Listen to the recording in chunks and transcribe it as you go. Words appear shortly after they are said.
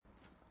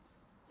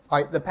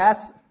All right, the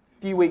past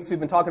few weeks we've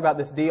been talking about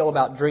this deal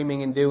about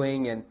dreaming and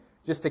doing, and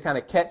just to kind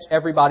of catch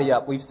everybody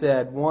up, we've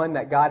said, one,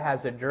 that God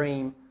has a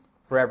dream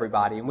for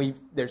everybody. And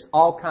there's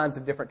all kinds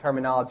of different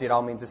terminology. It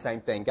all means the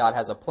same thing. God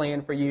has a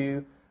plan for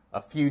you,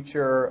 a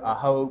future, a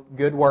hope,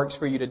 good works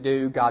for you to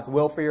do, God's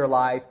will for your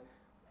life,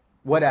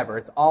 whatever.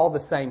 It's all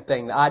the same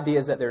thing. The idea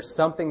is that there's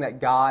something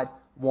that God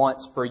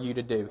wants for you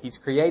to do. He's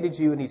created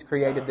you and He's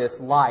created this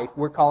life.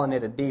 We're calling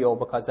it a deal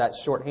because that's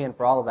shorthand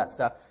for all of that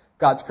stuff.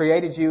 God's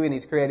created you and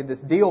He's created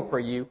this deal for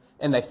you,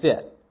 and they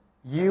fit.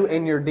 You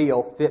and your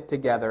deal fit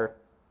together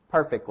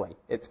perfectly.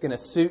 It's going to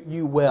suit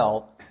you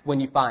well when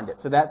you find it.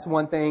 So that's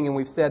one thing, and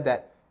we've said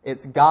that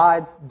it's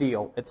God's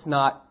deal.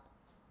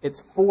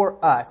 It's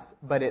for us,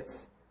 but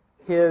it's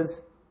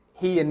His.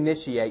 He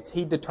initiates,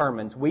 He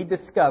determines. We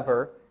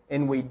discover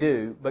and we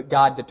do, but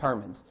God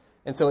determines.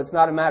 And so it's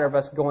not a matter of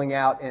us going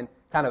out and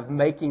kind of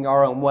making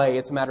our own way.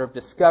 It's a matter of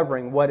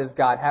discovering what is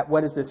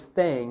this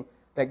thing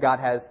that God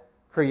has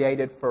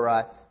created for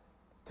us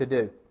to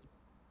do.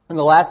 And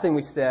the last thing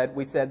we said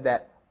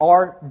that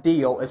our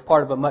deal is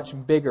part of a much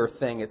bigger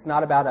thing. It's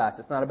not about us.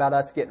 It's not about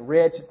us getting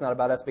rich. It's not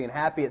about us being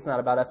happy. It's not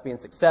about us being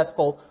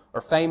successful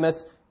or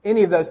famous.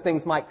 Any of those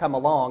things might come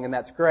along, and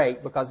that's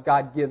great because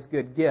God gives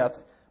good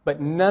gifts, but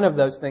none of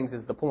those things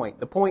is the point.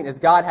 The point is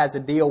God has a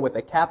deal with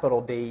a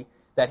capital D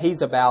that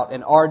He's about,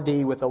 and our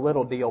D with a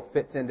little deal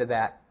fits into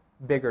that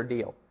bigger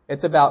deal.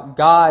 It's about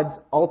God's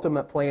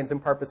ultimate plans and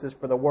purposes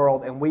for the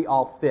world, and we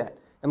all fit.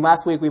 And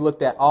last week we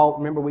looked at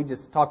remember we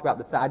just talked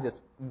about I just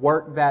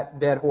worked that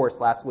dead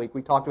horse last week.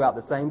 We talked about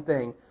the same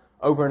thing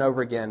over and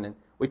over again. And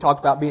we talked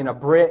about being a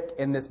brick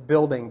in this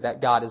building that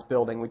God is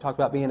building. We talked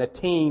about being a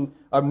team,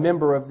 a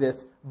member of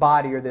this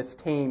body or this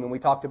team. And we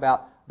talked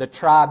about the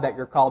tribe that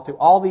you're called to.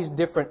 All these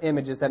different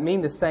images that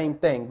mean the same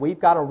thing. We've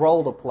got a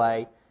role to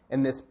play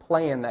in this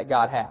plan that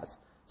God has.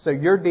 So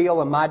your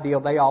deal and my deal,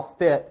 they all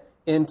fit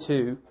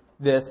into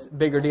this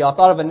bigger deal. I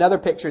thought of another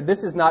picture.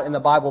 This is not in the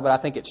Bible, but I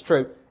think it's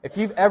true. If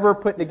you've ever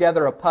put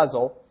together a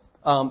puzzle,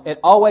 it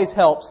always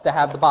helps to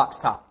have the box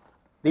top.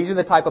 These are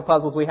the type of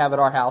puzzles we have at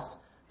our house.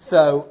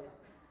 So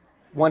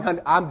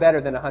 100. I'm better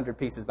than 100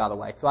 pieces, by the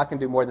way, so I can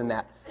do more than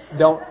that.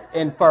 Don't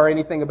infer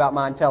anything about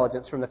my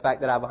intelligence from the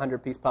fact that I have a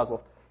 100-piece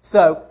puzzle.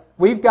 So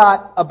we've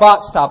got a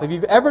box top. If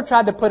you've ever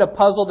tried to put a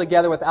puzzle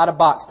together without a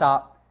box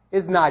top,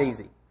 it's not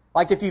easy.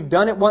 Like if you've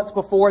done it once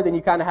before, then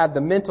you kind of have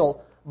the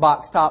mental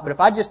box top. But if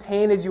I just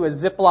handed you a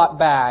Ziploc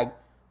bag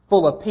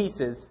full of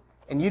pieces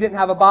and you didn't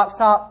have a box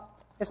top,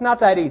 it's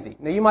not that easy.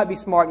 Now, you might be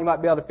smart, you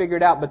might be able to figure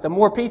it out, but the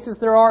more pieces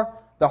there are,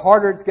 the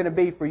harder it's going to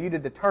be for you to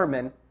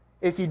determine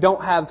if you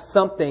don't have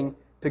something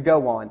to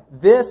go on.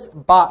 This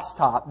box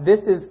top,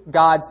 this is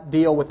God's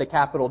deal with a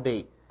capital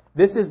D.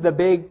 This is the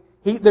big,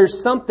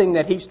 there's something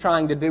that He's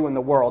trying to do in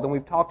the world, and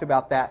we've talked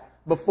about that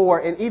before,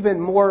 and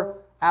even more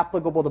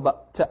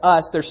applicable to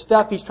us, there's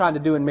stuff He's trying to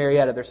do in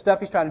Marietta, there's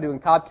stuff He's trying to do in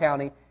Cobb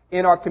County,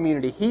 in our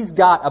community. He's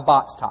got a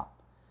box top.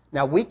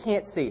 Now, we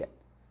can't see it.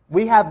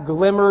 We have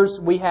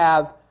glimmers, we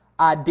have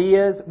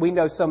ideas, we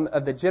know some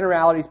of the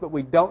generalities, but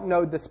we don't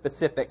know the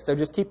specifics. So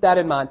just keep that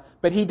in mind.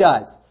 But He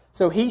does.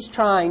 So He's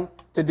trying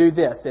to do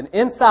this. And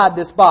inside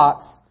this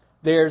box,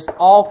 there's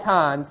all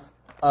kinds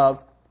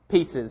of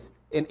pieces.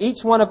 And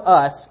each one of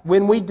us,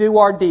 when we do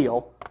our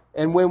deal,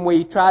 and when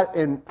we try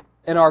in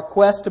our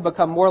quest to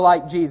become more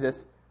like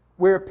Jesus,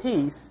 we're a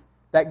piece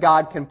that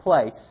God can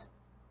place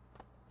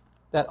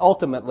that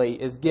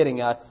ultimately is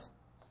getting us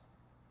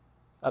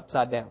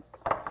upside down.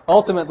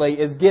 Ultimately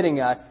is getting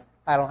us,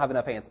 I don't have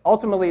enough hands.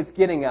 Ultimately it's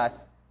getting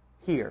us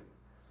here.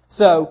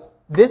 So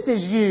this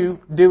is you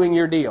doing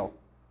your deal.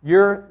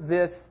 You're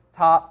this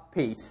top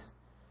piece.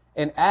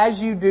 And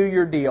as you do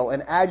your deal,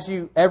 and as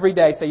you every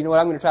day say, you know what,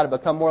 I'm going to try to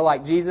become more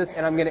like Jesus,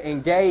 and I'm going to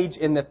engage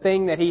in the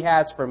thing that He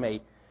has for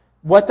me.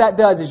 What that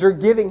does is you're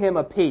giving Him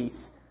a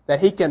piece that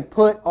He can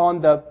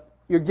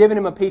you're giving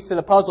Him a piece to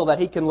the puzzle that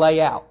He can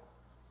lay out.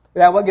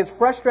 Now, what gets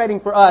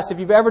frustrating for us, if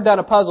you've ever done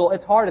a puzzle,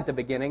 it's hard at the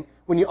beginning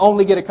when you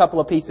only get a couple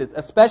of pieces,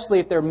 especially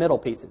if they're middle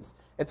pieces.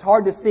 It's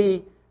hard to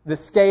see the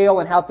scale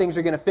and how things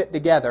are going to fit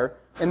together,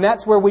 and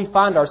that's where we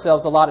find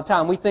ourselves a lot of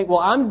time. We think,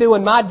 well, I'm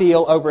doing my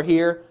deal over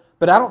here,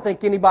 but I don't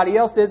think anybody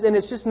else is, and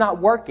it's just not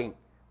working.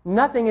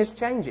 Nothing is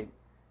changing.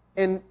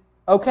 And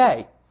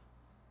okay,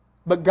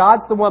 but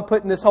God's the one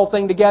putting this whole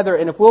thing together,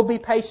 and if we'll be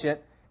patient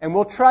and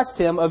we'll trust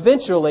Him,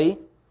 eventually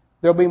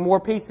there'll be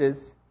more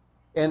pieces.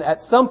 And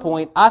at some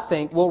point, I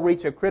think we'll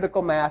reach a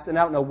critical mass, and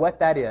I don't know what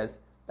that is.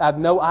 I have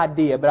no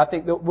idea, but I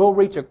think that we'll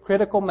reach a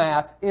critical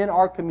mass in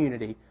our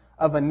community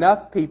of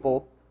enough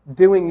people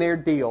doing their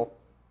deal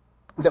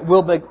that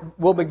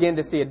we'll begin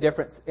to see a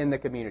difference in the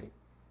community.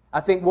 I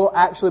think we'll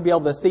actually be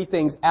able to see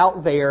things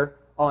out there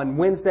on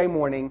Wednesday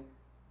morning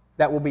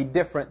that will be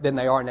different than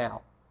they are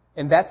now.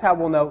 And that's how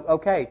we'll know,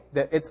 okay,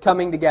 that it's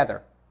coming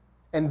together.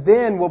 And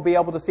then we'll be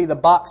able to see the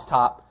box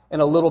top in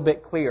a little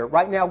bit clearer.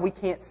 Right now, we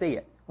can't see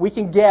it. We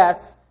can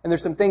guess, and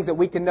there's some things that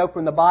we can know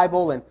from the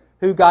Bible and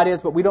who God is,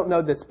 but we don't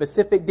know the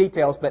specific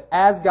details. But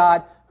as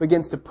God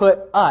begins to put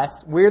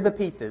us, we're the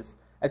pieces,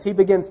 as He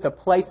begins to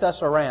place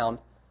us around,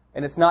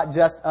 and it's not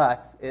just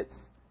us,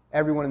 it's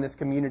everyone in this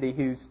community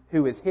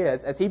who is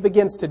His. As He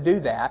begins to do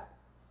that,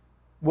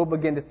 we'll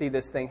begin to see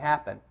this thing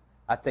happen.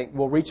 I think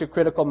we'll reach a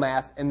critical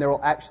mass, and there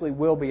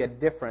will be a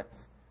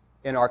difference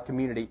in our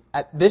community.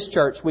 At this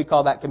church, we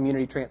call that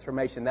community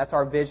transformation. That's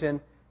our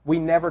vision. We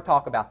never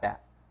talk about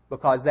that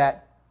because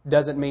that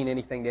doesn't mean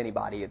anything to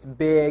anybody. It's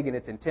big and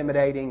it's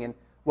intimidating, and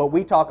what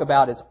we talk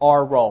about is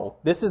our role.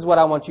 This is what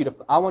I want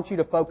you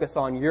to focus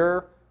on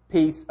your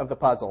piece of the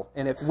puzzle.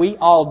 And if we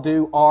all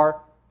do our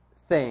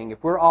thing,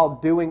 if we're all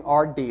doing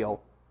our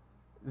deal,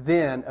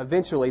 then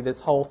eventually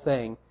this whole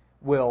thing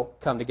will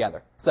come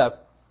together. So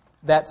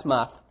that's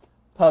my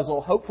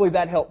puzzle. Hopefully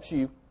that helps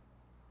you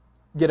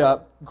get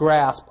a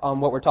grasp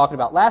on what we're talking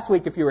about. Last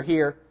week, if you were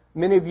here,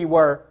 many of you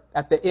were,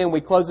 at the end, we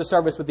closed the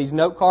service with these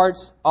note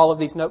cards, all of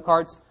these note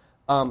cards.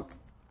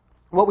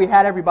 What we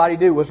had everybody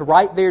do was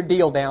write their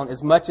deal down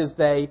as much as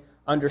they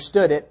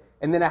understood it,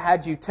 and then I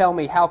had you tell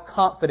me how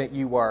confident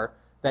you were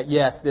that,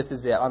 yes, this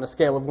is it. On a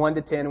scale of 1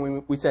 to 10,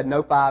 and we said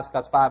no 5s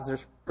because 5s are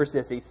for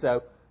sissies.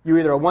 So you're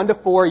either a 1 to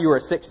 4, you were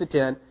a 6 to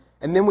 10.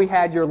 And then we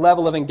had your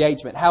level of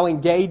engagement, how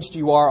engaged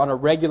you are on a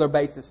regular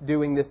basis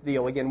doing this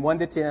deal. Again, 1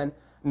 to 10,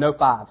 no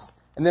 5s.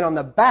 And then on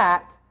the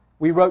back,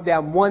 we wrote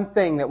down one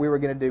thing that we were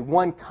going to do,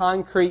 one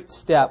concrete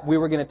step we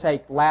were going to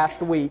take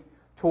last week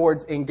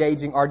towards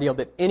engaging our deal.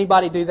 Did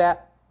anybody do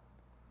that?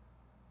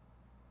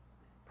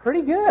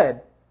 Pretty good.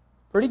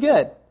 Pretty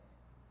good.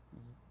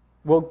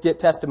 We'll get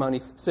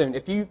testimonies soon.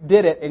 If you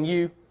did it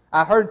and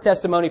I heard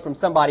testimony from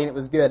somebody and it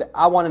was good,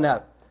 I want to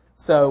know.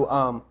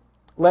 So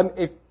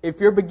if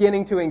you're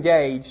beginning to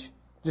engage,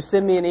 just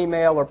send me an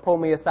email or pull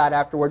me aside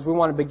afterwards. We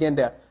want to begin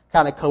to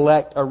kind of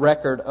collect a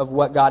record of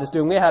what God is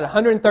doing. We had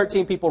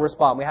 113 people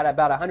respond. We had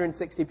about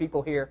 160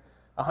 people here.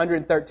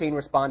 113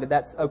 responded.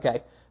 That's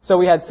okay. So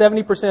we had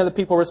 70% of the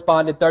people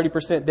responded,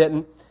 30%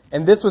 didn't.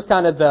 And this was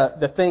kind of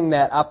the thing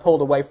that I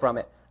pulled away from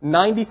it.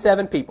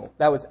 97 people,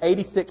 that was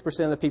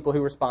 86% of the people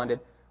who responded,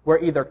 were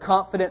either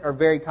confident or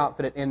very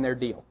confident in their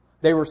deal.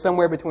 They were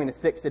somewhere between a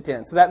 6 to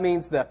 10. So that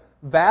means the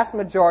vast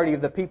majority of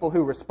the people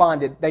who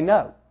responded, they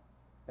know.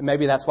 And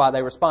maybe that's why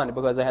they responded,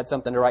 because they had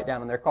something to write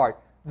down on their card.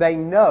 They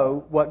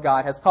know what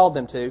God has called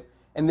them to.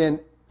 And then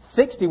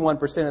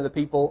 61% of the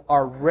people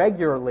are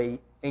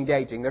regularly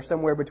engaging. They're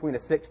somewhere between a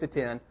 6 to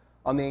 10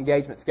 on the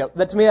engagement scale.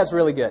 To me, that's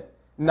really good.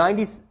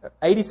 86%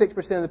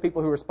 of the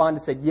people who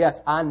responded said, yes,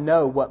 I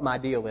know what my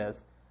deal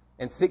is.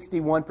 And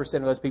 61%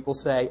 of those people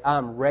say,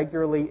 I'm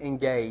regularly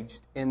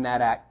engaged in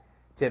that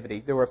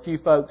activity. There were a few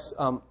folks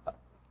on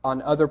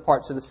other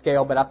parts of the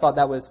scale, but I thought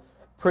that was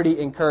pretty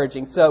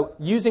encouraging. So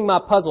using my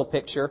puzzle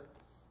picture,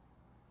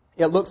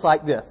 it looks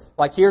like this.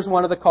 Like here's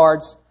one of the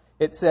cards.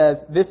 It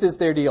says, this is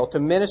their deal, to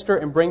minister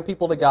and bring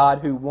people to God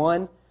who,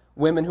 1,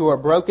 women who are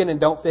broken and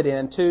don't fit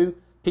in, 2,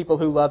 people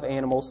who love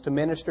animals, to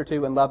minister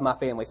to and love my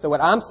family. So what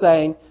I'm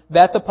saying,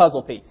 that's a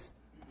puzzle piece.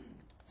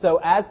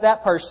 So as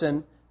that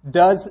person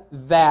does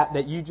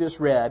that you just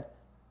read,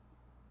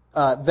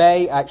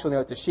 actually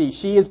no, it's a she.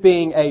 She is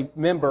being a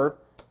member,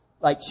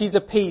 like she's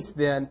a piece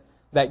then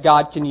that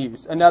God can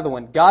use. Another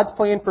one, God's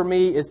plan for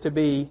me is to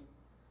be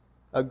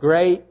a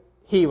great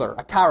healer,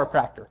 a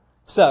chiropractor.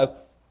 So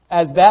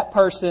as that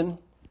person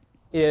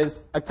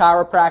is a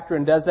chiropractor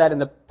and does that in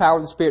the power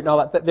of the Spirit and all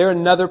that, they're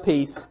another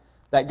piece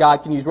that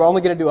God can use. We're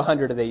only going to do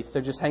 100 of these, so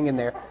just hang in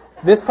there.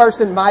 This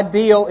person, my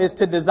deal is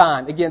to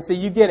design. Again, so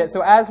you get it.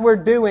 So as we're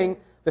doing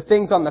the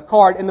things on the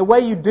card, and the way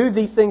you do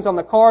these things on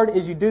the card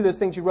is you do those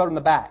things you wrote on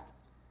the back.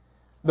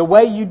 The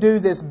way you do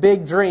this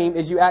big dream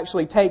is you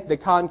actually take the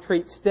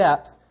concrete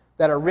steps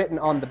that are written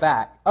on the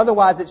back.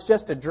 Otherwise, it's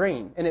just a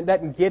dream, and it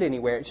doesn't get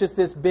anywhere. It's just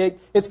this big,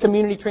 it's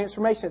community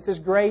transformation. It's this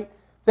great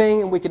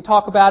thing, and we can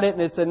talk about it,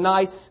 and it's a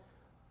nice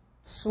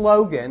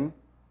slogan,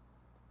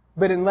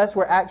 but unless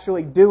we're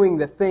actually doing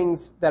the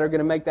things that are going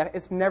to make that,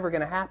 it's never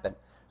going to happen.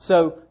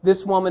 So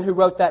this woman who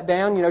wrote that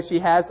down, she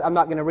has, I'm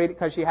not going to read it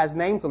because she has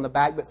names on the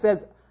back, but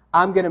says,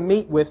 I'm going to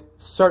meet with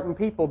certain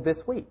people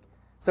this week.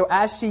 So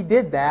as she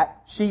did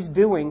that, she's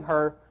doing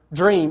her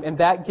dream, and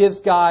that gives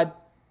God,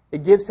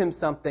 it gives Him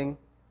something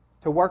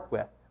to work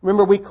with.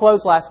 Remember, we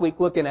closed last week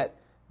looking at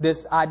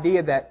this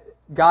idea that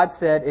God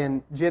said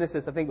in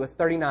Genesis, I think it was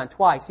 39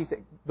 twice, He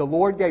said, the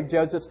Lord gave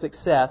Joseph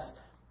success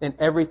in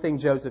everything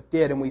Joseph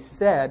did, and we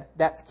said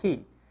that's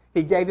key.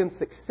 He gave him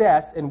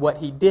success in what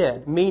he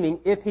did, meaning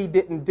if he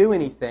didn't do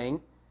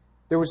anything,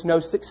 there was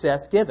no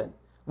success given.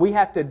 We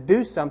have to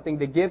do something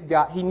to give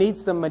God. He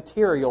needs some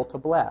material to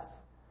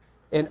bless.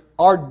 And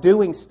our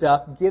doing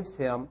stuff gives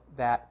Him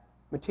that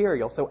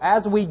material. So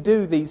as we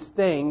do these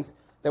things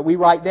that we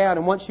write down,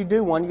 and once you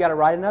do one, you got to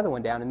write another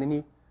one down, and then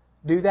you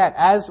do that.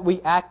 As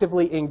we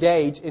actively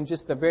engage in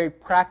just the very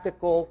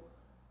practical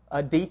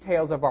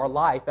details of our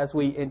life, as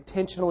we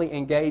intentionally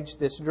engage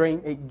this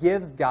dream, it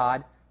gives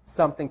God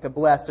something to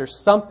bless. There's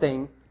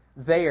something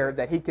there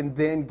that He can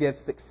then give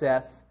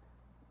success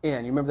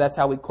in. You remember that's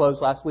how we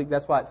closed last week?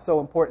 That's why it's so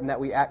important that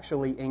we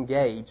actually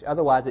engage.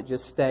 Otherwise, it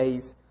just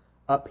stays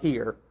up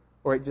here,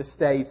 or it just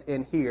stays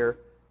in here.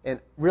 And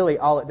really,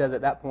 all it does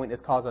at that point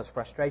is cause us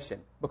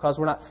frustration because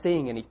we're not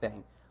seeing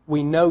anything.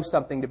 We know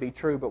something to be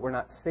true, but we're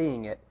not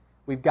seeing it.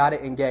 We've got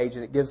to engage,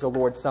 and it gives the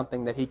Lord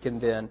something that He can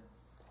then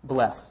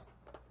bless.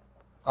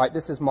 All right,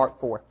 this is Mark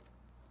 4.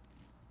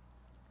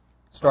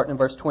 Starting in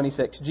verse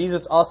 26.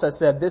 Jesus also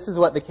said, "This is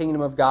what the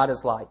kingdom of God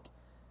is like.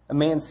 A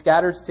man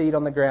scatters seed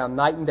on the ground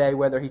night and day,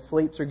 whether he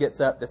sleeps or gets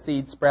up, the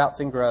seed sprouts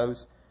and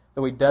grows,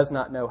 though he does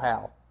not know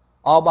how.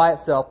 All by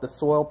itself the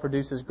soil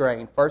produces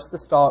grain, first the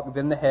stalk,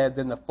 then the head,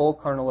 then the full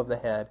kernel of the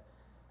head.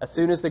 As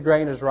soon as the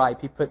grain is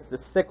ripe, he puts the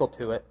sickle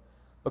to it,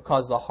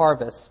 because the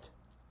harvest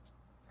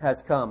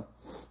has come."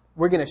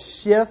 We're going to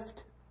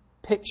shift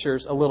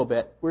pictures a little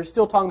bit. We're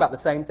still talking about the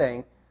same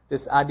thing,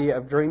 this idea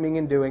of dreaming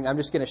and doing. I'm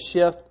just going to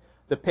shift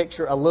the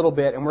picture a little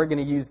bit, and we're going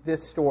to use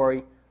this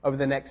story over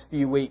the next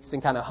few weeks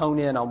and kind of hone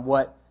in on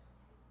what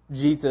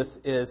Jesus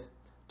is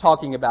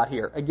talking about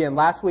here. Again,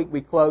 last week we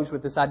closed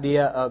with this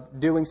idea of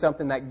doing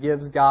something that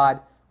gives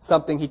God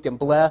something He can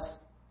bless.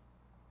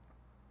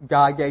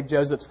 God gave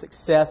Joseph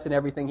success in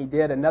everything he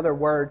did. Another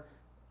word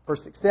for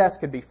success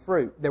could be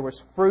fruit. There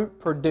was fruit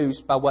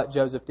produced by what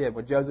Joseph did.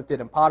 What Joseph did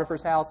in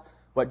Potiphar's house,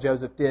 what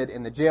Joseph did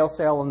in the jail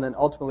cell, and then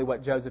ultimately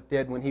what Joseph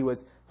did when he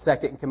was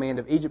second in command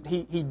of Egypt.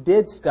 He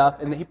did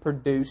stuff and he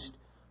produced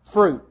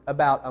fruit.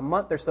 About a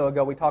month or so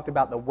ago, we talked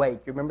about the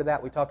wake. You remember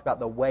that? We talked about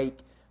the wake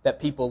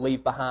that people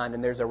leave behind.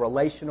 And there's a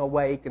relational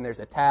wake and there's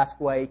a task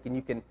wake. And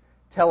you can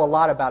tell a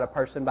lot about a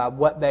person by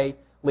what they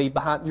leave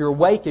behind. Your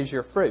wake is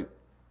your fruit.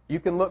 You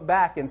can look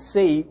back and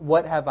see,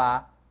 what have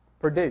I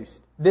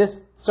produced?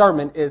 This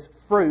sermon is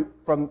fruit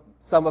from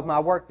some of my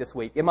work this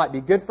week. It might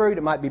be good fruit,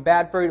 it might be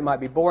bad fruit, it might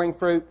be boring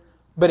fruit,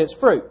 but it's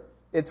fruit.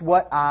 It's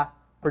what I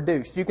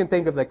produced. You can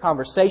think of the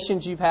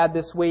conversations you've had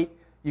this week.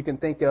 You can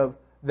think of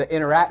the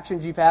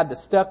interactions you've had, the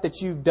stuff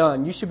that you've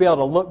done. You should be able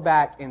to look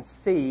back and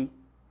see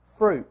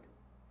fruit.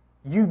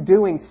 You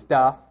doing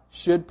stuff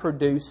should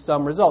produce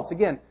some results.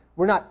 Again,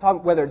 we're not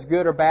talking whether it's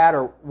good or bad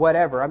or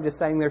whatever. I'm just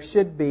saying there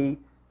should be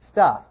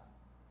stuff.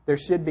 There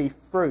should be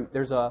fruit.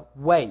 There's a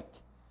wake.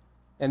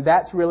 And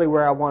that's really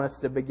where I want us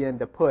to begin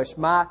to push.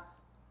 My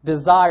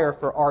desire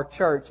for our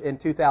church in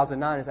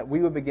 2009 is that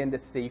we would begin to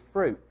see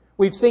fruit.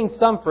 We've seen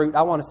some fruit.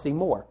 I want to see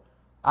more.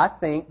 I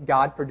think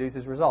God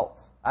produces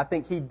results. I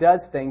think He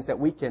does things that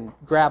we can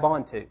grab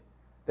onto.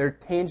 They're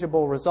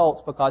tangible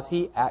results because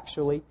He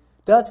actually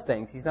does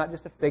things. He's not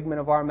just a figment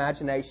of our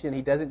imagination.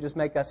 He doesn't just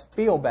make us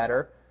feel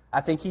better.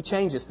 I think He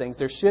changes things.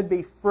 There should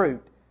be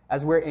fruit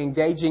as we're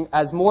engaging,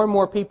 as more and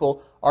more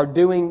people are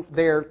doing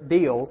their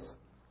deals.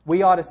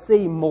 We ought to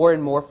see more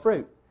and more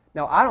fruit.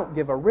 Now, I don't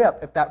give a rip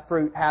if that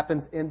fruit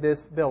happens in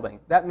this building.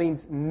 That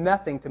means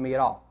nothing to me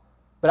at all.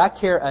 But I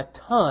care a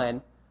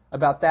ton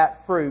about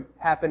that fruit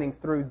happening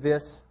through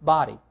this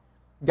body.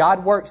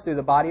 God works through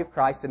the body of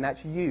Christ, and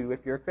that's you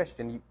if you're a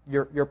Christian.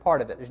 You're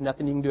part of it. There's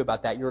nothing you can do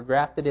about that. You're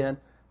grafted in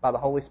by the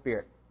Holy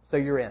Spirit. So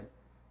you're in.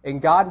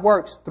 And God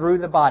works through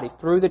the body,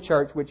 through the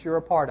church, which you're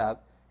a part of.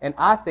 And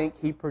I think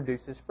He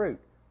produces fruit.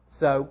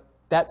 So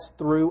that's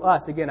through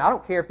us. Again, I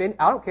don't care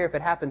if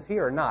it happens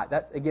here or not.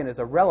 That, again, is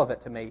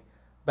irrelevant to me.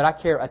 But I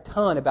care a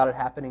ton about it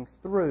happening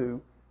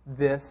through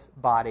this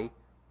body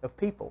of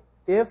people.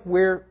 If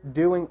we're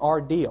doing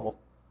our deal,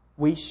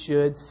 we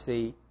should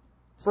see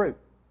fruit.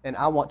 And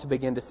I want to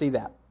begin to see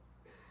that.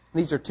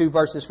 These are two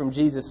verses from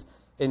Jesus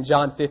in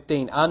John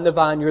 15. "I'm the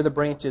vine, you're the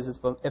branches.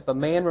 If a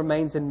man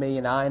remains in me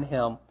and I in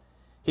him,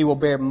 he will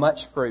bear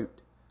much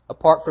fruit.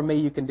 Apart from me,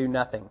 you can do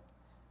nothing.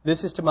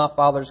 This is to my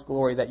Father's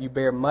glory, that you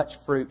bear much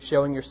fruit,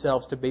 showing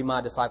yourselves to be my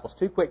disciples."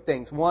 Two quick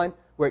things. One,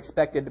 we're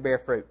expected to bear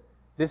fruit.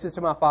 This is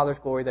to my Father's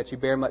glory, that you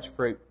bear much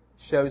fruit.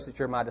 Shows that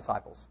you're my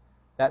disciples.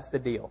 That's the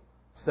deal.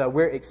 So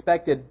we're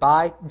expected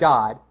by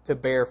God to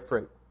bear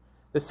fruit.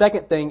 The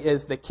second thing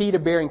is the key to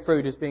bearing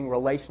fruit is being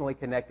relationally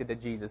connected to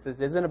Jesus. This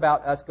isn't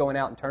about us going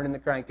out and turning the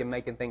crank and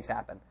making things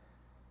happen.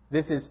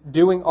 This is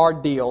doing our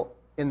deal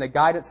in the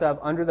guidance of,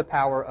 under the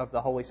power of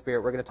the Holy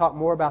Spirit. We're going to talk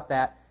more about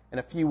that in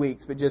a few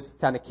weeks, but just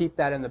kind of keep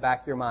that in the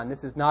back of your mind.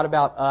 This is not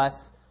about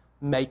us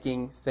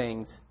making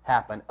things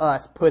happen,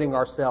 us putting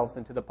ourselves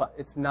into the...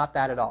 It's not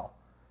that at all.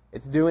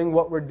 It's doing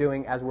what we're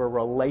doing as we're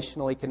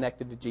relationally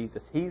connected to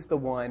Jesus. He's the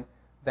one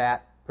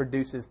that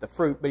produces the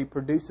fruit, but He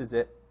produces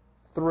it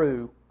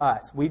through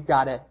us. We've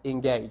got to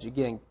engage.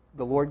 Again,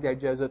 the Lord gave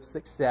Joseph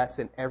success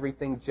in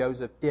everything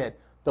Joseph did.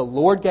 The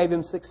Lord gave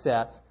him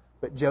success,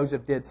 but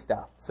Joseph did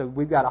stuff. So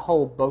we've got to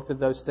hold both of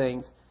those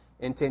things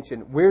in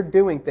tension. We're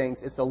doing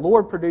things. It's the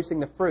Lord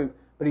producing the fruit,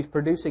 but He's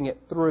producing it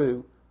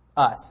through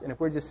us. And if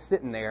we're just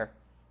sitting there,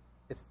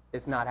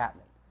 it's not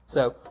happening.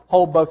 So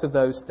hold both of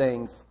those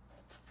things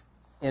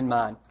in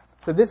mind.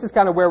 So this is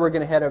kind of where we're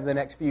going to head over the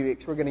next few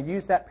weeks. We're going to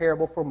use that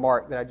parable from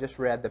Mark that I just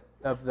read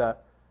of the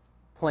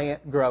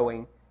plant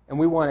growing. And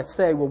we want to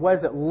say, well, what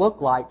does it look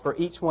like for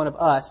each one of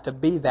us to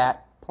be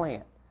that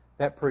plant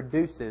that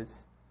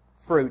produces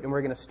fruit? And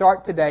we're going to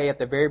start today at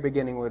the very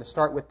beginning. We're going to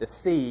start with the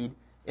seed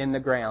in the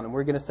ground. And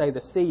we're going to say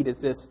the seed is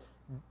this,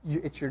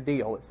 it's your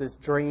deal. It's this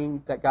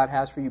dream that God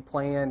has for you,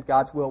 plan,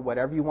 God's will,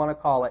 whatever you want to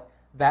call it.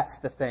 That's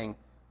the thing.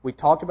 We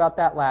talked about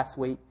that last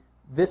week.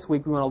 This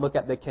week we want to look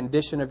at the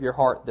condition of your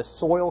heart, the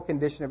soil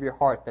condition of your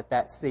heart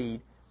that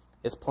seed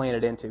is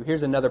planted into.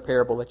 Here's another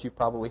parable that you've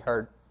probably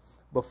heard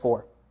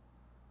before.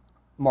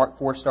 Mark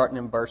 4, starting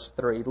in verse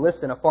 3.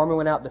 Listen, a farmer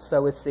went out to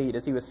sow his seed.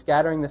 As he was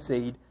scattering the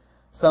seed,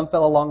 some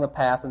fell along the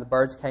path, and the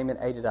birds came and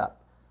ate it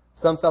up.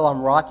 Some fell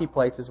on rocky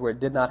places where it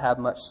did not have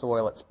much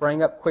soil. It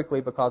sprang up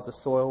quickly because the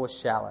soil was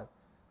shallow.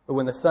 But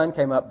when the sun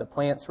came up, the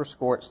plants were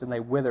scorched, and they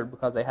withered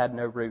because they had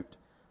no root.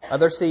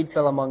 Other seed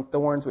fell among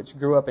thorns, which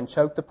grew up and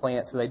choked the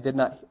plants, so they did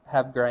not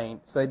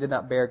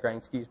bear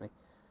grain.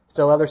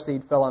 Still other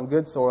seed fell on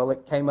good soil.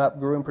 It came up,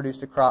 grew, and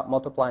produced a crop,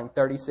 multiplying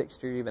 30,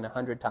 60, or even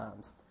 100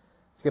 times.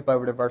 Skip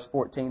over to verse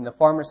 14. The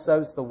farmer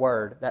sows the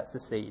word. That's the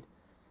seed.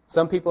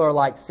 Some people are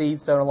like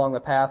seed sown along the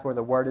path where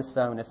the word is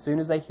sown. As soon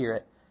as they hear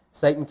it,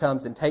 Satan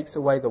comes and takes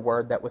away the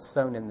word that was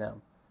sown in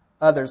them.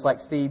 Others, like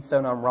seed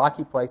sown on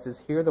rocky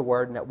places, hear the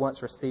word and at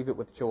once receive it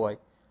with joy.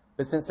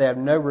 But since they have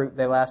no root,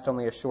 they last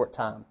only a short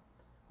time.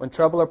 When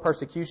trouble or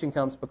persecution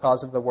comes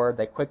because of the word,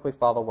 they quickly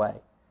fall away.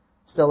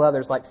 Still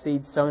others, like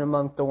seeds sown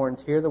among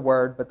thorns, hear the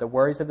word, but the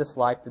worries of this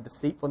life, the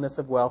deceitfulness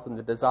of wealth, and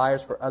the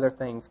desires for other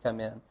things come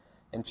in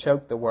and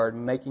choke the word,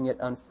 making it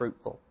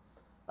unfruitful.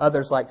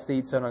 Others, like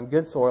seeds sown on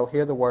good soil,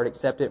 hear the word,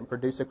 accept it, and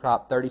produce a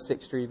crop 30,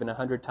 60, or even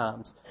 100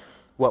 times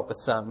what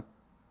was sown.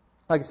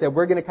 Like I said,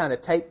 we're going to kind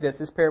of take this.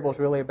 This parable is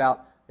really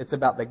about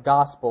the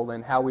gospel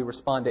and how we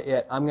respond to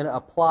it. I'm going to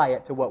apply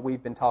it to what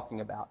we've been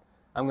talking about.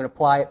 I'm going to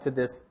apply it to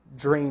this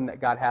dream that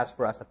God has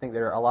for us. I think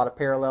there are a lot of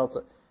parallels,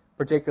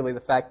 particularly the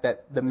fact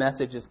that the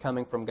message is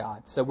coming from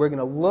God. So we're going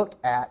to look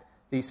at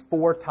these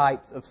 4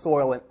 types of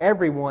soil, and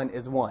everyone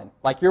is one.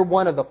 Like you're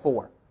one of the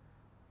 4,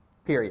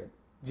 period.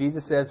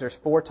 Jesus says there's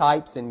 4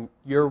 types, and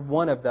you're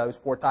one of those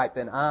 4 types,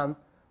 and I'm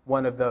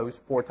one of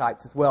those 4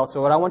 types as well.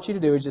 So what I want you to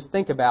do is just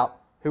think about,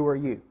 who are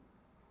you?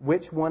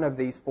 Which one of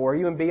these 4 are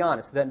you? And be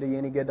honest. It doesn't do you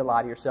any good to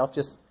lie to yourself.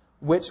 Just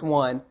which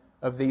one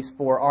of these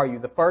 4 are you?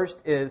 The first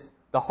is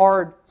the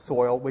hard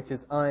soil, which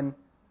is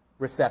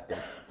unreceptive.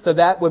 So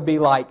that would be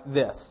like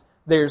this.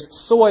 There's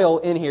soil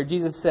in here.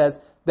 Jesus says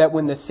that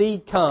when the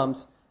seed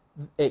comes,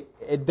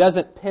 it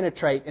doesn't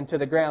penetrate into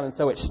the ground, and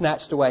so it's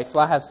snatched away. So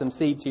I have some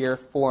seeds here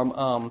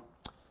from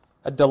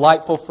a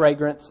delightful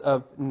fragrance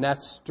of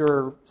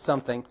nasturtiums.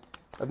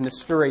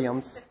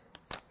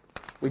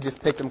 We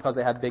just picked them because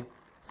they have big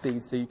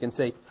seeds, so you can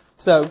see.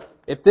 So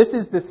if this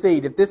is the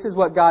seed, if this is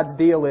what God's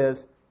deal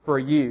is for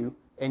you,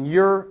 and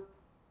you're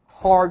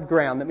hard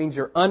ground, that means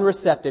you're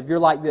unreceptive, you're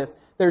like this.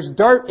 There's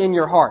dirt in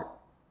your heart.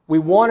 We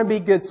want to be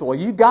good soil.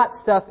 You got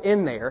stuff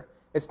in there.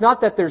 It's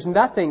not that there's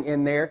nothing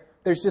in there.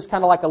 There's just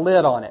kind of like a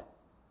lid on it.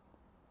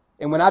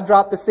 And when I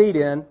drop the seed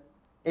in,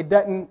 is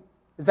that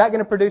going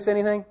to produce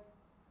anything?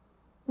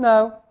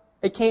 No.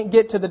 It can't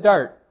get to the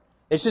dirt.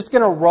 It's just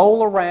going to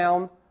roll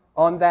around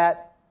on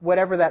that,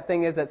 whatever that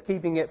thing is that's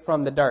keeping it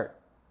from the dirt.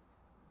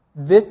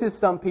 This is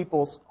some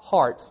people's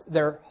hearts.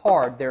 They're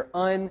hard. They're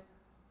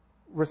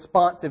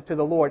unresponsive to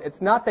the Lord.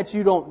 It's not that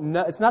you don't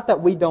know. It's not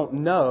that we don't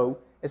know.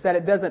 It's that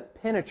it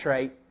doesn't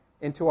penetrate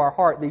into our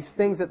heart. These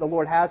things that the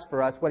Lord has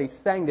for us, what He's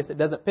saying to us, it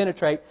doesn't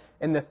penetrate.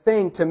 And the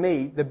thing, to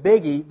me, the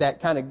biggie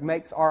that kind of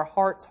makes our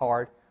hearts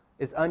hard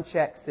is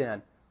unchecked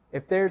sin.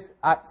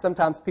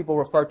 Sometimes people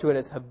refer to it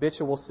as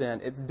habitual sin.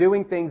 It's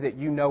doing things that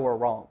you know are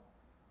wrong.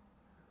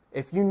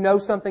 If you know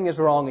something is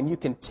wrong and you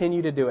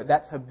continue to do it,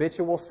 that's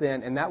habitual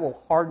sin, and that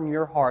will harden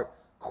your heart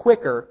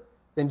quicker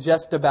than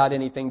just about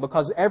anything.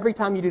 Because every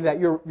time you do that,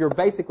 you're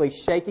basically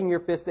shaking your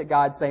fist at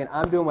God saying,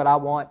 I'm doing what I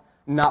want,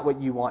 not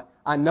what you want.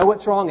 I know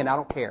it's wrong and I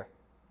don't care.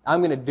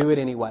 I'm going to do it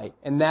anyway.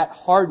 And that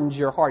hardens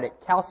your heart.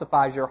 It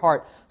calcifies your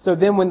heart. So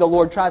then when the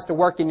Lord tries to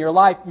work in your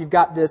life, you've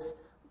got this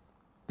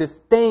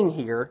thing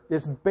here,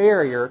 this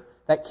barrier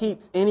that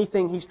keeps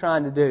anything He's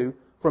trying to do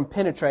from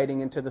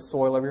penetrating into the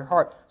soil of your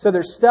heart. So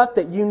there's stuff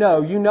that you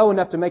know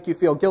enough to make you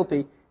feel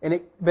guilty,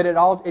 but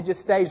it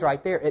just stays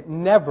right there. It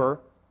never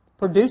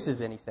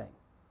produces anything.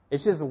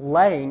 It's just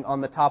laying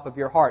on the top of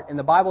your heart. And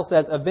the Bible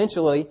says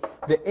eventually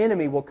the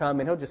enemy will come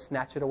and he'll just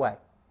snatch it away.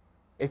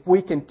 If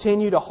we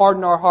continue to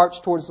harden our hearts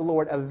towards the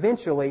Lord,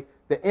 eventually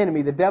the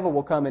enemy, the devil,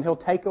 will come and he'll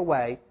take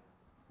away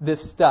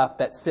this stuff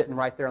that's sitting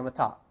right there on the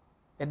top.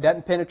 It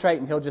doesn't penetrate,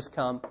 and he'll just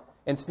come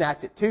and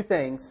snatch it. 2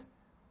 things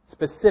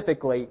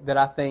specifically that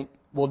I think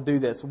will do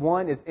this.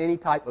 One is any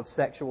type of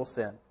sexual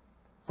sin,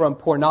 from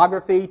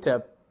pornography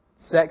to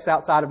sex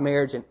outside of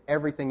marriage and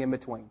everything in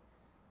between.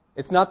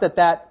 It's not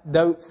that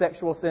those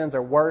sexual sins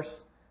are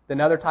worse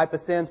than other type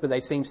of sins, but they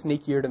seem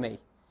sneakier to me.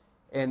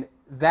 And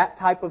that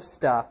type of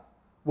stuff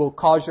will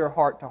cause your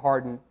heart to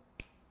harden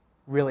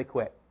really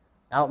quick.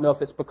 I don't know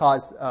if it's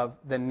because of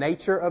the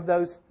nature of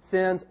those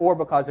sins or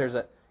because there's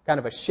a kind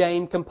of a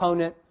shame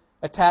component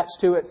attached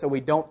to it, so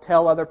we don't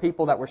tell other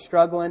people that we're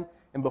struggling,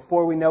 and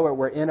before we know it,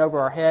 we're in over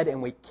our head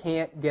and we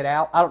can't get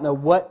out. I don't know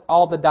what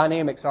all the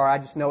dynamics are. I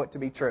just know it to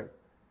be true.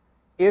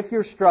 If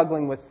you're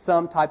struggling with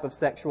some type of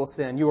sexual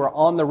sin, you are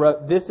on the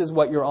road. This is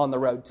what you're on the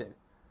road to.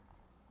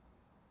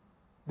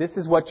 This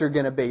is what you're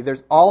going to be.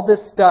 There's all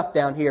this stuff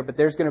down here, but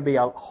there's going to be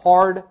a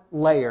hard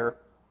layer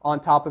on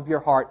top of your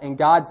heart, and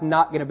God's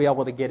not going to be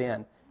able to get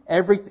in.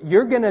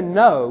 You're going to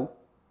know,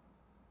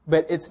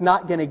 but it's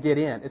not going to get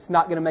in. It's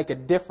not going to make a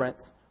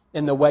difference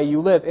in the way you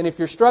live. And if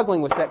you're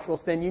struggling with sexual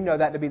sin, you know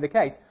that to be the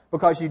case.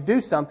 Because you do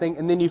something,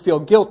 and then you feel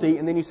guilty,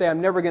 and then you say,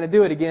 I'm never going to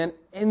do it again,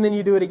 and then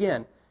you do it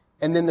again.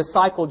 And then the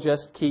cycle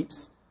just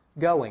keeps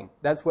going.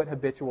 That's what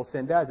habitual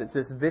sin does. It's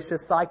this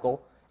vicious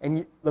cycle.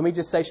 And let me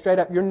just say straight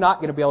up, you're not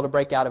going to be able to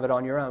break out of it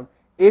on your own.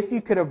 If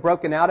you could have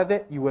broken out of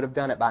it, you would have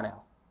done it by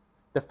now.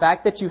 The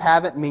fact that you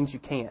haven't means you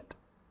can't.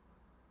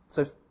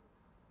 So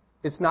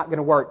it's not going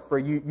to work for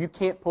you. You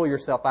can't pull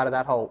yourself out of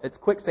that hole. It's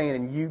quicksand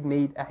and you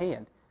need a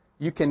hand.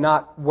 You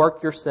cannot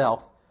work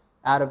yourself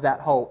out of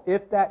that hole.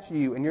 If that's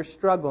you and you're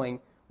struggling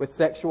with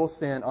sexual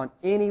sin on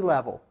any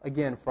level,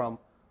 again, from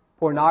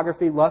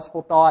pornography,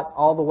 lustful thoughts,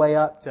 all the way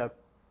up to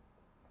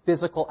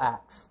physical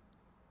acts,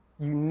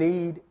 you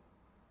need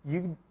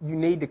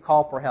to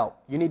call for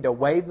help. You need to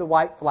wave the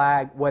white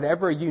flag,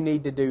 whatever you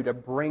need to do to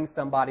bring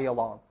somebody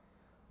along.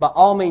 By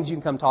all means, you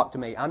can come talk to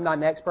me. I'm not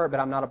an expert, but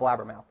I'm not a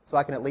blabbermouth. So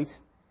I can at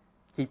least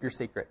keep your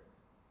secret.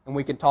 And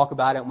we can talk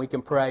about it, and we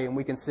can pray, and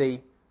we can see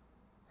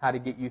how to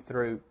get you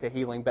through to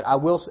healing. But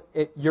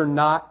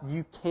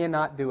you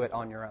cannot do it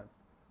on your own.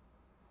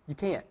 You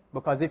can't.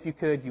 Because if you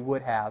could, you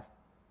would have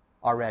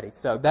already.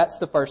 So that's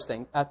the first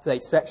thing. I'd say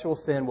sexual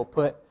sin will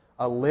put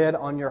a lid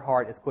on your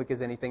heart as quick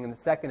as anything. And the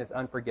second is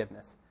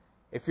unforgiveness.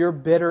 If you're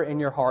bitter in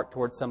your heart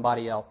towards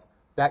somebody else,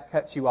 that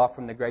cuts you off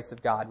from the grace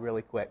of God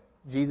really quick.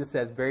 Jesus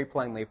says very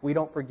plainly, if we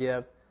don't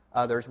forgive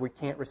others, we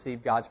can't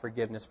receive God's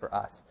forgiveness for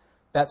us.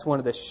 That's one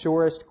of the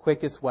surest,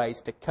 quickest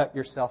ways to cut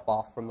yourself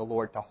off from the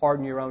Lord, to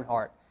harden your own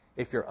heart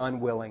if you're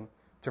unwilling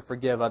to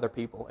forgive other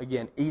people.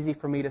 Again, easy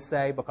for me to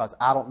say because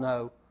I don't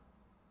know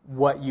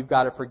what you've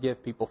got to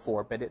forgive people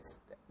for, but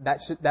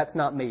that's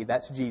not me,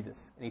 that's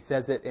Jesus. And He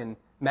says it in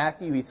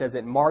Matthew, He says it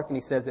in Mark, and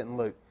He says it in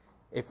Luke.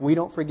 If we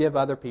don't forgive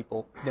other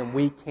people, then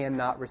we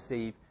cannot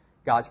receive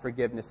God's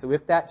forgiveness. So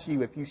if that's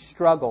you, if you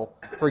struggle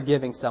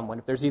forgiving someone,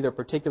 if there's either a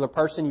particular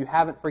person you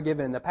haven't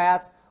forgiven in the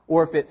past,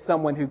 or if it's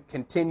someone who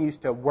continues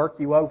to work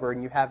you over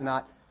and you have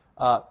not,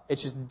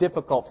 it's just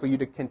difficult for you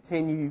to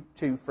continue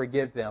to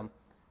forgive them,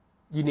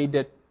 you need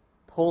to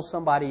pull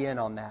somebody in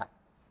on that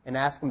and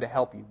ask them to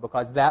help you,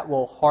 because that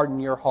will harden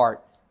your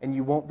heart and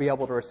you won't be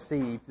able to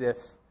receive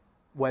this,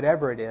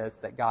 whatever it is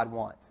that God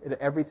wants.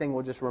 Everything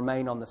will just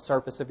remain on the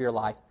surface of your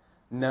life.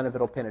 None of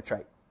it will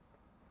penetrate.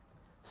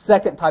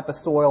 Second type of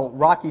soil,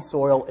 rocky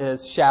soil,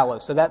 is shallow.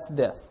 So that's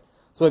this.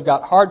 So we've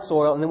got hard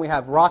soil, and then we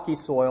have rocky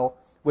soil,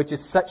 which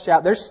is such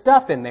shallow. There's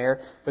stuff in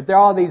there, but there are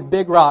all these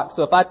big rocks.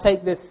 So if I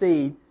take this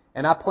seed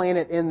and I plant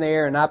it in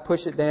there and I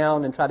push it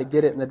down and try to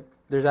get it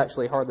there's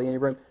actually hardly any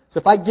room. So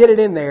if I get it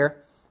in there,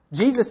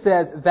 Jesus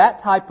says that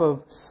type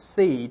of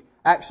seed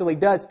actually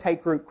does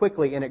take root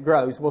quickly and it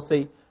grows. We'll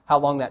see how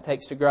long that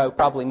takes to grow.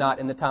 Probably not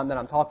in the time that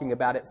I'm talking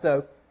about it.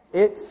 So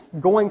it's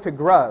going to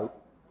grow.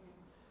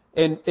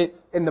 And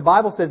the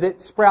Bible says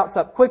it sprouts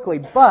up quickly,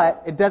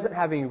 but it doesn't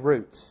have any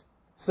roots.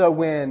 So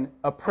when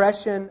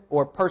oppression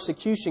or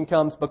persecution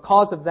comes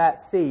because of that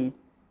seed,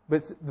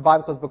 but the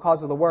Bible says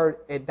because of the word,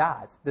 it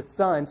dies. The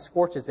sun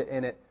scorches it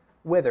and it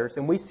withers.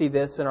 And we see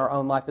this in our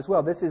own life as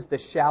well. This is the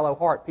shallow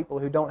heart, people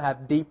who don't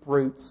have deep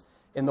roots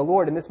in the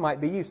Lord. And this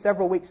might be you.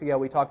 Several weeks ago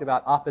we talked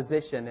about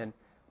opposition and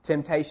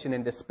temptation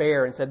and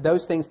despair and said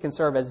those things can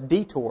serve as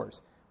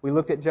detours. We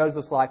looked at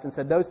Joseph's life and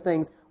said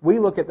we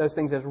look at those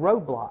things as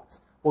roadblocks.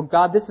 Well,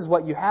 God, this is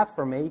what you have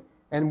for me.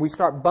 And we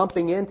start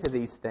bumping into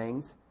these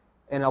things.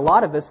 And a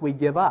lot of us, we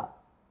give up.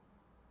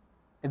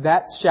 And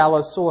that's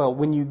shallow soil.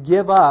 When you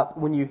give up,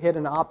 when you hit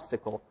an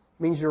obstacle,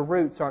 it means your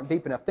roots aren't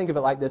deep enough. Think of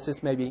it like this.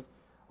 This may be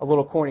a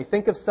little corny.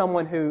 Think of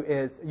someone who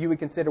you would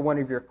consider one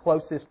of your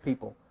closest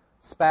people.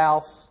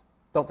 Spouse,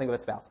 don't think of a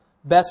spouse.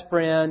 Best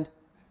friend,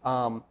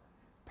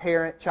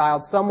 parent,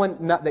 child,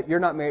 someone that you're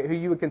not married, who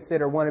you would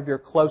consider one of your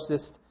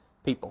closest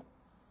people.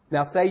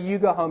 Now, say you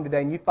go home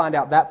today and you find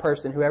out that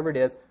person, whoever it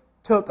is,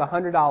 took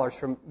 $100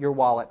 from your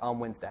wallet on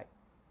Wednesday.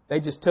 They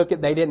just took it,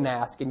 they didn't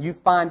ask, and you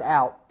find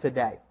out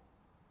today.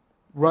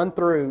 Run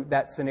through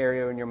that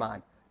scenario in your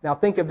mind. Now,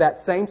 think of that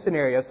same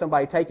scenario,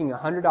 somebody taking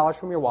 $100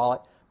 from your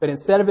wallet, but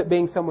instead of it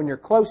being someone you're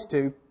close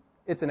to,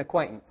 it's an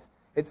acquaintance.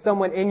 It's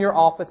someone in your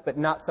office, but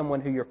not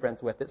someone who you're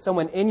friends with. It's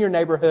someone in your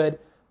neighborhood,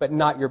 but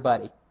not your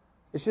buddy.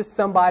 It's just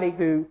somebody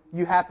who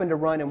you happen to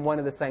run in one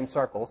of the same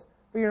circles,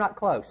 but you're not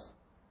close.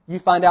 You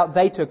find out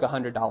they took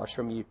 $100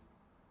 from you.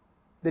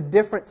 The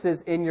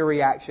differences in your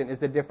reaction is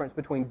the difference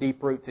between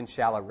deep roots and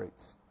shallow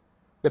roots.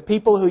 The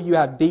people who you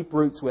have deep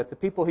roots with, the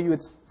people who you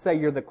would say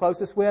you're the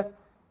closest with,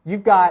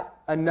 you've got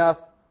enough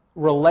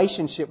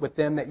relationship with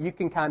them that you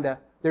can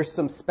there's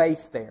some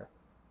space there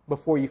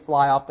before you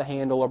fly off the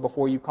handle or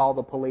before you call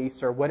the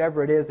police or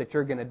whatever it is that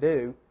you're going to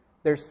do.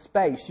 There's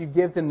space. You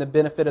give them the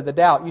benefit of the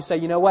doubt. You say,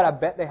 you know what, I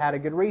bet they had a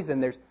good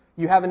reason.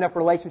 You have enough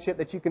relationship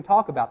that you can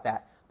talk about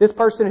that. This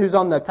person who's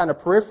on the kind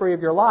of periphery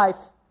of your life,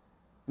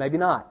 maybe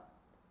not.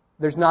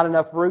 There's not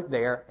enough root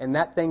there, and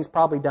that thing's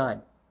probably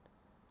done.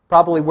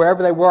 Probably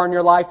wherever they were in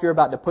your life, you're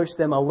about to push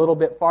them a little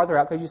bit farther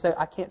out because you say,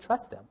 I can't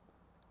trust them.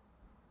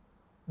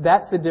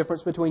 That's the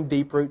difference between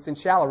deep roots and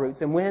shallow roots.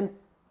 And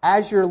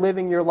as you're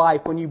living your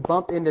life, when you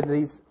bump into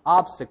these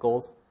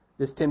obstacles,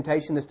 this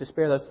temptation, this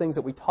despair, those things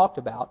that we talked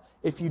about,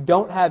 if you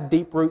don't have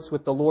deep roots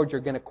with the Lord, you're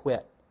going to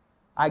quit.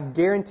 I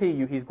guarantee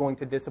you He's going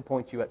to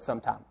disappoint you at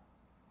some time.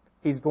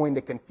 He's going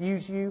to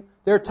confuse you.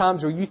 There are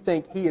times where you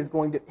think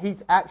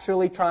He's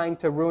actually trying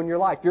to ruin your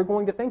life. You're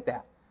going to think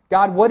that.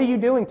 God, what are you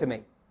doing to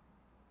me?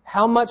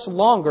 How much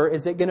longer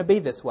is it going to be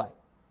this way?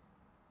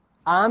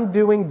 I'm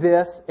doing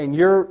this and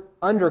you're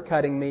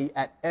undercutting me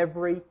at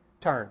every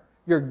turn.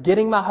 You're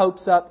getting my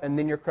hopes up and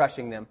then you're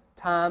crushing them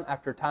time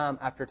after time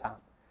after time.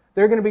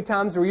 There are going to be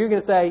times where you're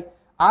going to say,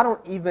 I don't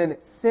even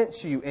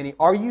sense you any.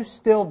 Are you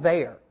still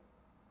there?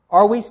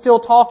 Are we still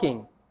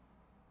talking?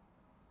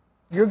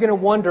 You're going to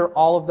wonder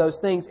all of those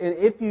things. And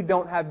if you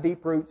don't have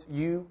deep roots,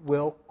 you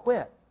will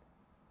quit.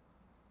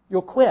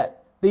 You'll quit.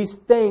 These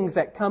things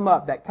that come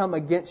up, that come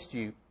against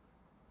you,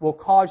 will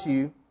cause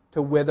you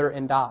to wither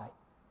and die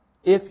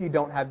if you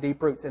don't have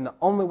deep roots. And the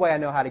only way I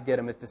know how to get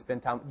them is to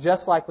spend time,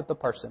 just like with the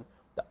person.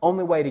 The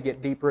only way to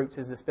get deep roots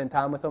is to spend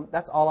time with them.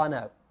 That's all I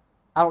know.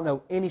 I don't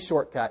know any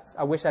shortcuts.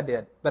 I wish I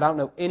did, but I don't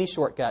know any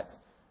shortcuts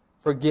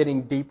for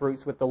getting deep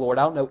roots with the Lord.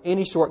 I don't know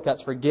any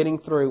shortcuts for getting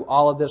through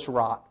all of this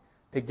rock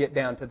to get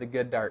down to the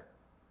good dirt,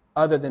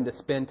 other than to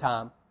spend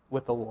time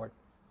with the Lord.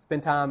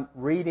 Spend time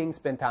reading,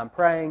 spend time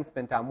praying,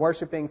 spend time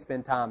worshiping,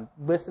 spend time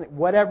listening,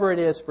 whatever it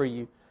is for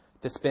you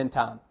to spend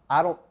time.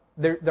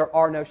 There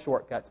are no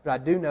shortcuts, but I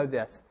do know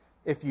this.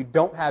 If you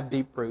don't have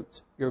deep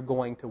roots, you're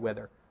going to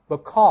wither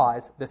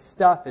because the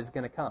stuff is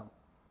going to come.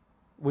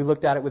 We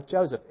looked at it with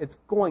Joseph. It's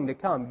going to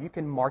come. You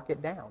can mark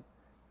it down.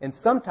 And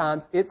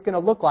sometimes it's going to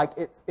look like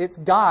it's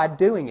God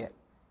doing it.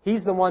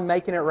 He's the one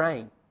making it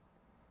rain.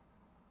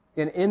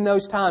 And in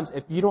those times,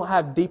 if you don't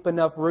have deep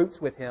enough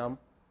roots with Him,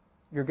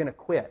 you're going to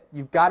quit.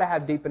 You've got to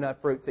have deep enough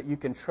roots that you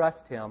can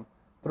trust Him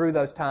through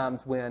those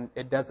times when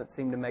it doesn't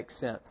seem to make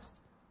sense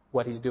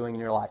what He's doing in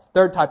your life.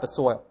 Third type of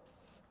soil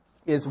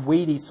is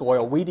weedy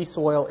soil. Weedy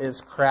soil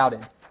is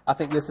crowded. I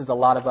think this is a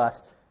lot of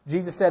us.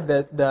 Jesus said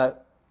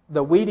that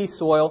the weedy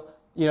soil,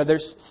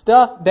 there's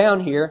stuff down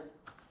here,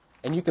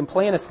 and you can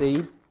plant a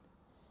seed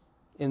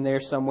in there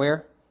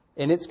somewhere,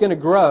 and it's going to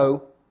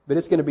grow, but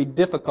it's going to be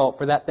difficult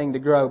for that thing to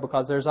grow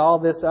because there's all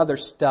this other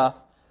stuff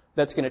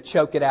that's going to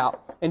choke it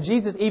out. And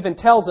Jesus even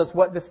tells us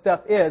what this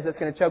stuff is that's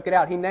going to choke it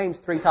out. He names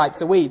 3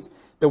 types of weeds: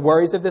 the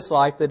worries of this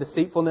life, the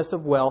deceitfulness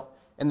of wealth,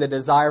 and the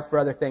desire for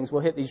other things.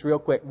 We'll hit these real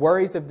quick.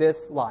 Worries of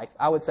this life.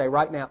 I would say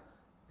right now,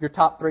 your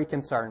top 3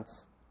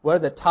 concerns. What are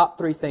the top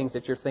 3 things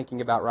that you're thinking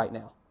about right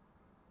now?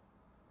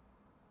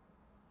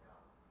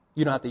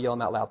 You don't have to yell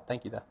them out loud.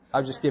 Thank you, though. I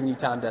was just giving you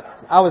time to...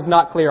 I was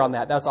not clear on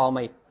that. That's all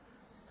me.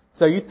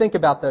 So you think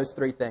about those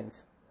 3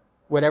 things.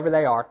 Whatever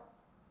they are.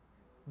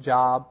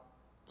 Job,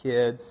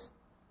 kids,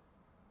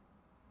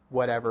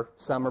 whatever,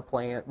 summer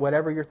plan,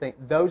 whatever you're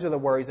thinking. Those are the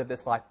worries of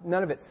this life.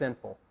 None of it's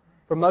sinful.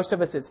 For most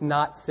of us, it's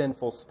not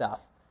sinful stuff.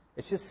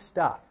 It's just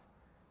stuff.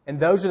 And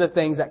those are the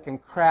things that can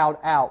crowd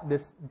out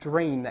this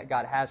dream that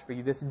God has for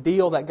you, this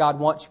deal that God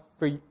wants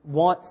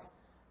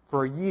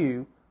for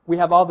you. We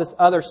have all this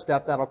other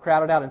stuff that'll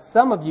crowd it out. And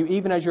some of you,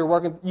 even as you're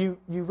working, you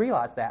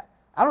realize that.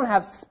 I don't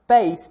have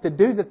space to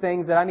do the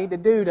things that I need to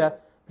do to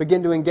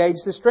begin to engage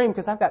this dream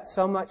because I've got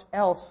so much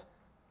else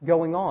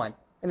going on.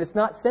 And it's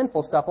not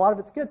sinful stuff. A lot of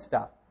it's good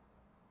stuff.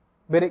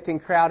 But it can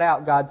crowd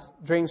out God's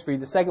dreams for you.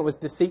 The second was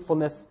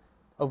deceitfulness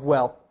of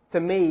wealth.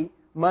 To me,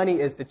 money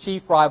is the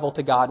chief rival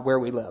to God where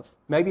we live.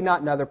 Maybe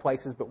not in other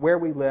places, but where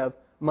we live,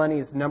 money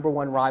is number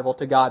one rival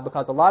to God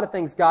because a lot of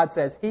things God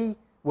says He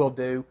will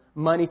do,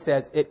 money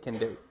says it can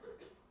do.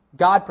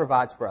 God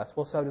provides for us.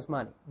 Well, so does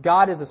money.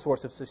 God is a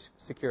source of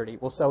security.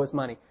 Well, so is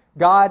money.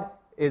 God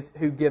is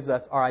who gives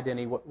us our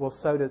identity. Well,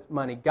 so does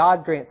money.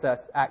 God grants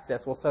us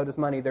access. Well, so does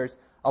money. There's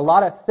a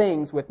lot of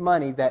things with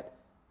money that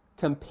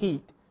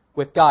compete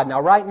with God. Now,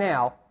 right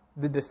now,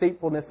 the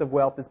deceitfulness of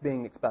wealth is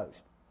being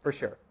exposed, for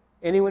sure.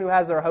 Anyone who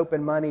has their hope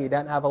in money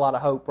doesn't have a lot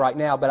of hope right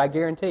now, but I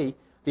guarantee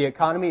the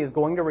economy is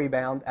going to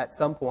rebound at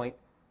some point,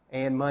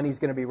 and money's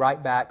going to be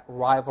right back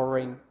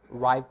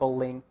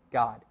rivaling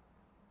God.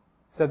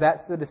 So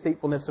that's the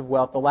deceitfulness of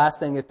wealth. The last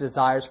thing is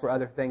desires for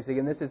other things.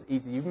 Again, this is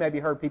easy. You've maybe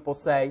heard people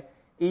say,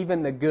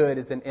 even the good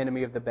is an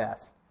enemy of the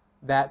best.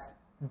 That's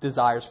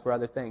desires for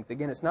other things.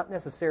 Again, it's not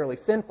necessarily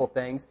sinful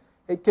things.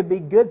 It could be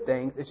good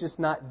things. It's just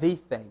not the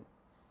thing.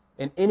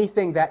 And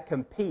anything that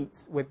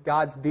competes with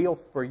God's deal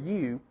for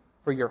you,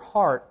 for your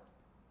heart,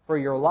 for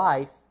your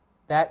life,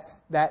 that's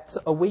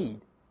a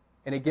weed.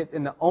 And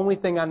the only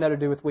thing I know to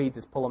do with weeds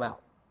is pull them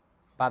out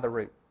by the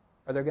root.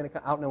 I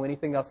don't know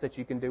anything else that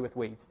you can do with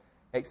weeds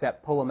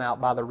except pull them out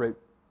by the root.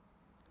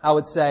 I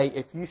would say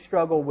if you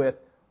struggle with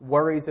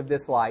worries of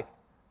this life,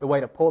 the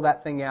way to pull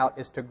that thing out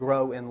is to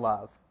grow in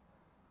love.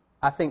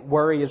 I think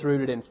worry is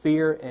rooted in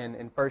fear, and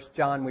in 1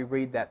 John we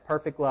read that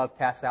perfect love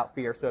casts out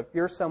fear. So if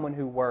you're someone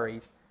who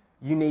worries,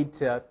 you need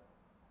to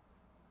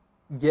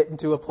get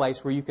into a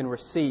place where you can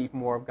receive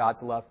more of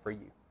God's love for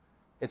you.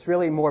 It's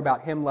really more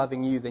about Him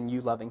loving you than you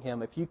loving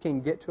Him. If you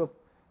can get to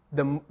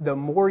the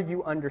more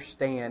you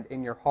understand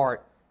in your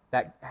heart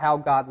that how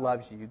God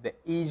loves you, the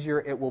easier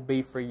it will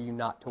be for you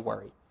not to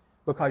worry,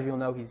 because you'll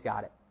know He's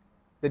got it.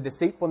 the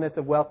deceitfulness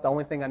of wealth, the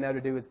only thing I know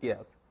to do is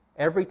give.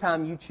 Every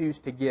time you choose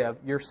to give,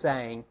 you're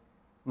saying,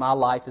 my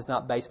life is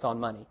not based on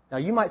money. Now,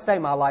 you might say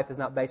my life is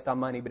not based on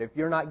money, but if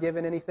you're not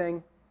giving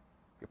anything,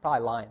 you're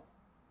probably lying.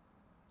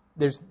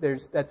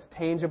 That's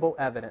tangible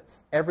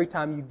evidence. Every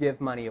time you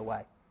give money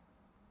away,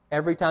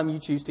 every time you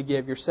choose to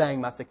give, you're saying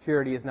my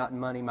security is not in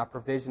money, my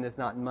provision is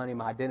not in money,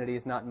 my identity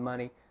is not in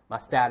money, my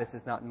status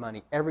is not in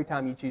money. Every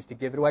time you choose to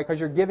give it away, because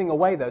you're giving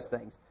away those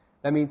things.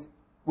 That means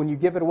when you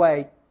give it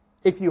away,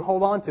 if you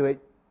hold on to it,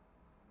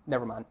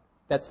 never mind.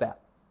 That's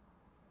that.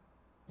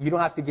 You don't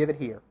have to give it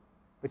here,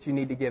 but you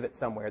need to give it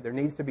somewhere. There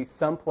needs to be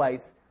some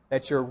place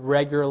that you're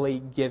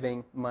regularly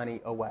giving money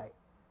away.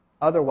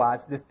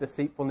 Otherwise, this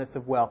deceitfulness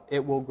of wealth,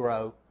 it will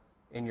grow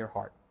in your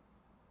heart.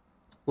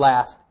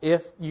 Last,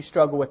 if you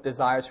struggle with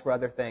desires for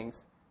other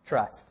things,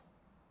 trust.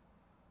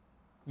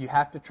 You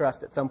have to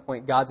trust at some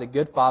point God's a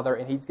good Father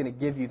and He's going to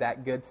give you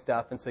that good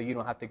stuff, and so you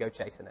don't have to go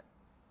chasing it.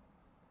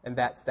 And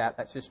that's that.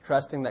 That's just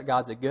trusting that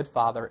God's a good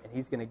Father and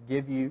He's going to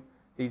give you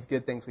these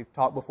good things. We've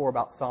talked before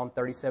about Psalm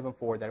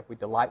 37:4, that if we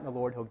delight in the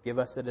Lord, He'll give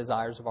us the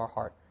desires of our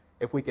heart.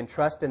 If we can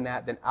trust in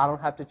that, then I don't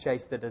have to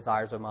chase the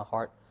desires of my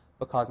heart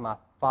because my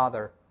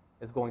Father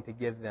is going to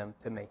give them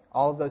to me.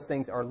 All of those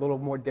things are a little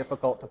more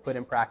difficult to put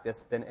in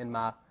practice than in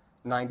my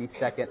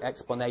 90-second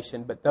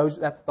explanation, but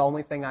that's the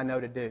only thing I know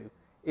to do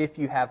if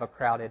you have a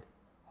crowded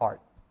heart.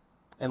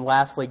 And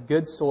lastly,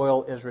 good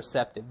soil is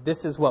receptive.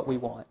 This is what we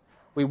want.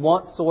 We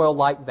want soil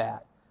like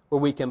that, where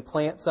we can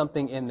plant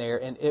something in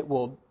there and it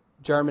will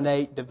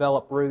germinate,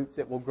 develop roots,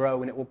 it will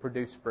grow, and it will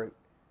produce fruit.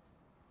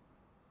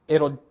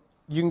 You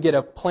can get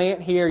a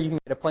plant here, you can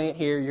get a plant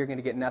here, you're going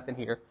to get nothing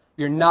here.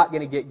 You're not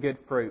going to get good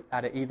fruit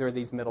out of either of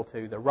these middle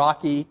two. The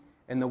rocky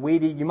and the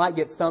weedy, you might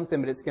get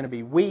something, but it's going to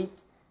be weak.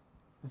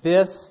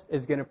 This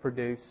is going to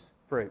produce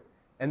fruit.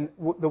 And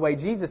the way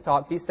Jesus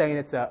talks, He's saying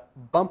it's a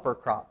bumper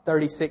crop,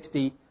 30,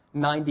 60,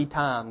 90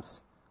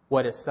 times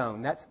what is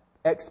sown. That's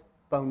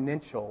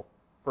exponential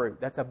fruit.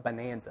 That's a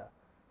bonanza.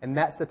 And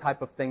that's the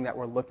type of thing that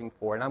we're looking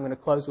for. And I'm going to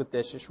close with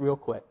this just real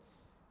quick.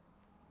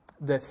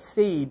 The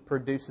seed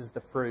produces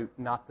the fruit,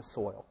 not the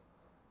soil.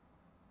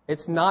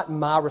 It's not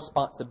my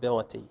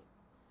responsibility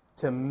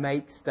to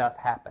make stuff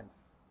happen.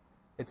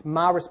 It's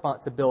my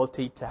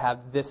responsibility to have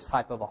this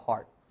type of a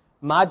heart.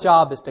 My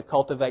job is to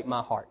cultivate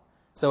my heart.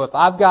 So if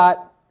I've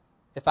got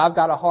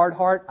a hard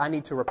heart, I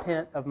need to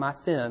repent of my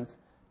sins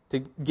to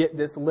get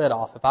this lid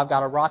off. If I've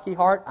got a rocky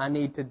heart, I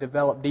need to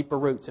develop deeper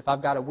roots. If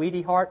I've got a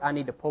weedy heart, I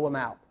need to pull them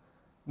out.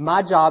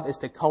 My job is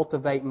to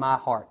cultivate my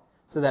heart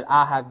so that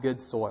I have good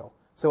soil,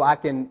 so I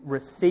can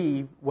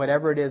receive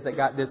whatever it is that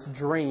got this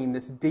dream,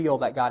 this deal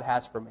that God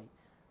has for me.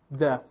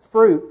 The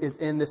fruit is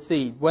in the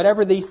seed.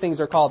 Whatever these things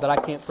are called that I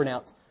can't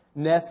pronounce.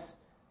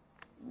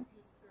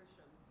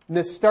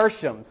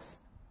 Nasturtiums.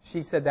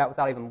 She said that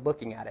without even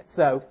looking at it.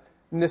 So,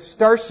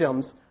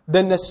 nasturtiums.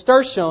 The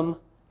nasturtium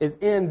is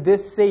in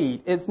this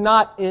seed. It's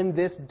not in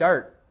this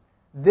dirt.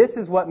 This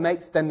is what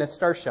makes the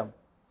nasturtium.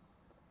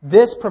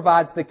 This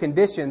provides the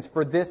conditions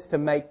for this to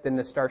make the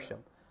nasturtium.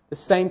 The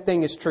same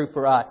thing is true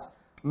for us.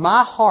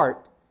 My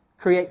heart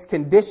creates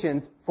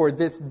conditions for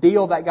this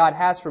deal that God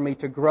has for me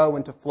to grow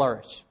and to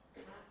flourish.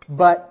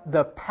 But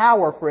the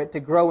power for it to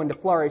grow and to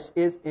flourish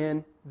is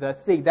in the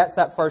seed. That's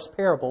that first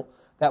parable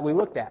that we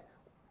looked at.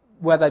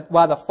 While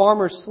the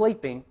farmer's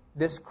sleeping,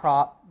 this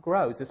crop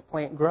grows, this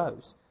plant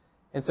grows.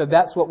 And so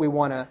that's what we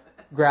want to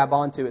grab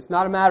onto. It's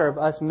not a matter of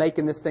us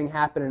making this thing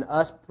happen and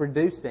us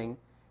producing.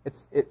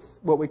 It's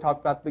what we talked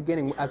about at the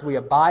beginning. As we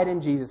abide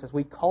in Jesus, as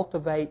we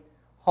cultivate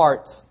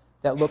hearts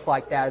that look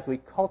like that, as we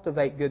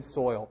cultivate good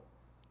soil,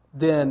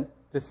 then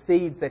the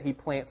seeds that He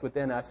plants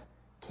within us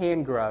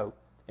can grow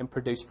and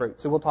produce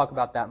fruit. So we'll talk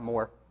about that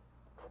more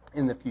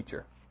in the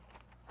future.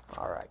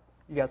 All right.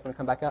 You guys want to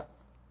come back up?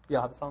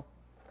 Y'all have a song?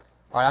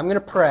 All right, I'm going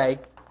to pray.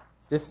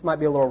 This might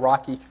be a little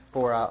rocky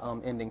for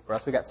ending for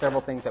us. We've got several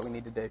things that we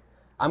need to do.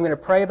 I'm going to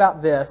pray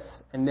about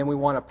this, and then we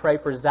want to pray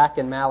for Zach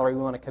and Mallory.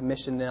 We want to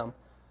commission them.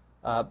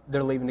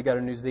 They're leaving to go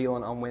to New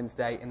Zealand on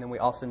Wednesday, and then we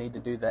also need to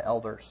do the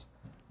elders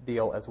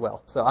deal as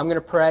well. So I'm going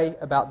to pray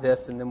about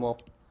this, and then we'll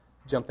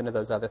jump into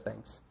those other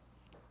things.